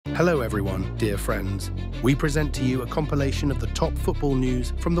Hello everyone, dear friends. We present to you a compilation of the top football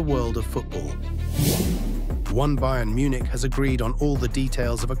news from the world of football. One Bayern Munich has agreed on all the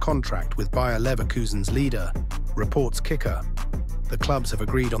details of a contract with Bayer Leverkusen's leader, reports Kicker. The clubs have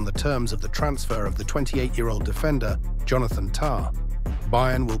agreed on the terms of the transfer of the 28-year-old defender, Jonathan Tah.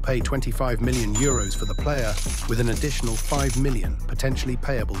 Bayern will pay €25 million for the player, with an additional €5 million potentially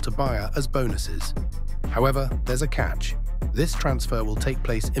payable to Bayer as bonuses. However, there's a catch. This transfer will take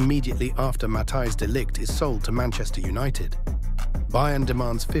place immediately after Matthijs de Ligt is sold to Manchester United. Bayern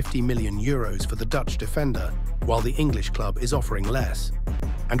demands €50 million for the Dutch defender, while the English club is offering less.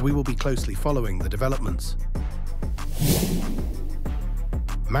 And we will be closely following the developments.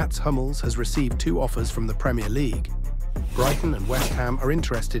 Mats Hummels has received 2 offers from the Premier League. Brighton and West Ham are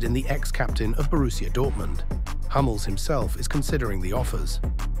interested in the ex-captain of Borussia Dortmund. Hummels himself is considering the offers.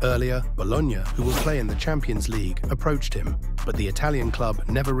 Earlier, Bologna, who will play in the Champions League, approached him, but the Italian club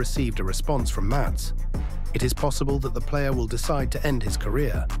never received a response from Mats. It is possible that the player will decide to end his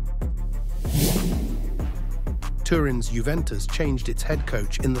career. Turin's Juventus changed its head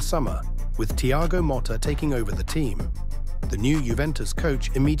coach in the summer, with Thiago Motta taking over the team. The new Juventus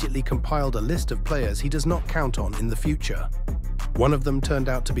coach immediately compiled a list of players he does not count on in the future. One of them turned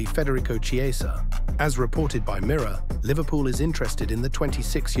out to be Federico Chiesa. As reported by Mirror, Liverpool is interested in the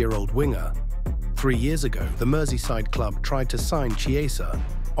 26-year-old winger. 3 years ago, the Merseyside club tried to sign Chiesa,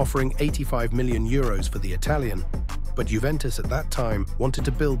 offering €85 million for the Italian, but Juventus at that time wanted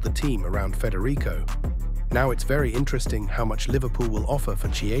to build the team around Federico. Now it's very interesting how much Liverpool will offer for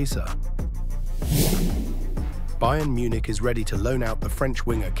Chiesa. Bayern Munich is ready to loan out the French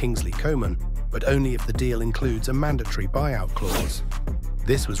winger Kingsley Coman, but only if the deal includes a mandatory buyout clause.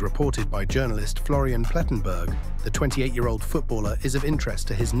 This was reported by journalist Florian Plettenberg. The 28-year-old footballer is of interest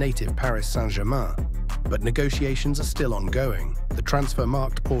to his native Paris Saint-Germain, but negotiations are still ongoing. The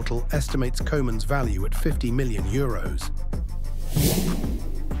Transfermarkt portal estimates Coman's value at €50 million.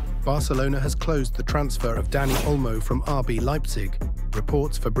 Barcelona has closed the transfer of Dani Olmo from RB Leipzig,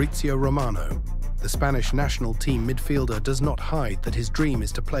 reports Fabrizio Romano. The Spanish national team midfielder does not hide that his dream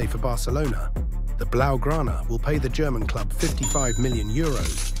is to play for Barcelona. The Blaugrana will pay the German club €55 million,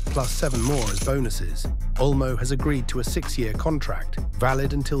 plus 7 more as bonuses. Olmo has agreed to a 6-year contract,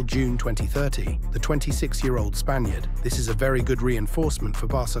 valid until June 2030. The 26-year-old Spaniard. This is a very good reinforcement for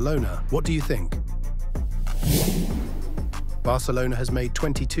Barcelona. What do you think? Barcelona has made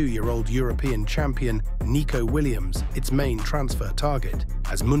 22-year-old European champion Nico Williams its main transfer target.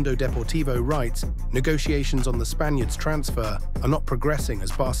 As Mundo Deportivo writes, negotiations on the Spaniard's transfer are not progressing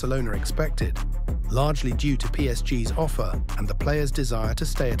as Barcelona expected, largely due to PSG's offer and the player's desire to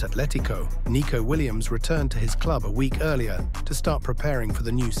stay at Atlético. Nico Williams returned to his club a week earlier to start preparing for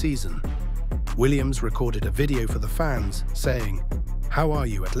the new season. Williams recorded a video for the fans, saying, "How are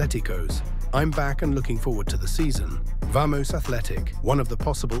you, Atléticos? I'm back and looking forward to the season. Vamos Athletic." One of the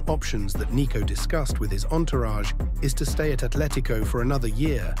possible options that Nico discussed with his entourage is to stay at Atlético for another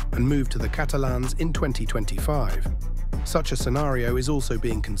year and move to the Catalans in 2025. Such a scenario is also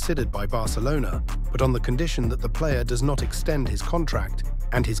being considered by Barcelona, but on the condition that the player does not extend his contract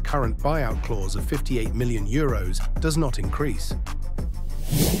and his current buyout clause of €58 million does not increase.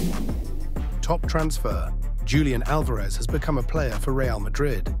 Top transfer. Julian Alvarez has become a player for Real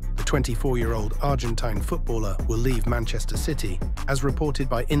Madrid. The 24-year-old Argentine footballer will leave Manchester City, as reported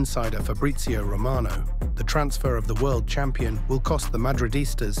by insider Fabrizio Romano. The transfer of the world champion will cost the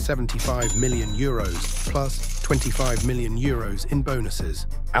Madridistas €75 million, plus €25 million in bonuses.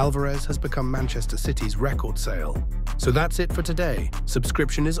 Alvarez has become Manchester City's record sale. So that's it for today.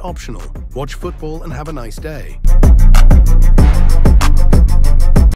 Subscription is optional. Watch football and have a nice day.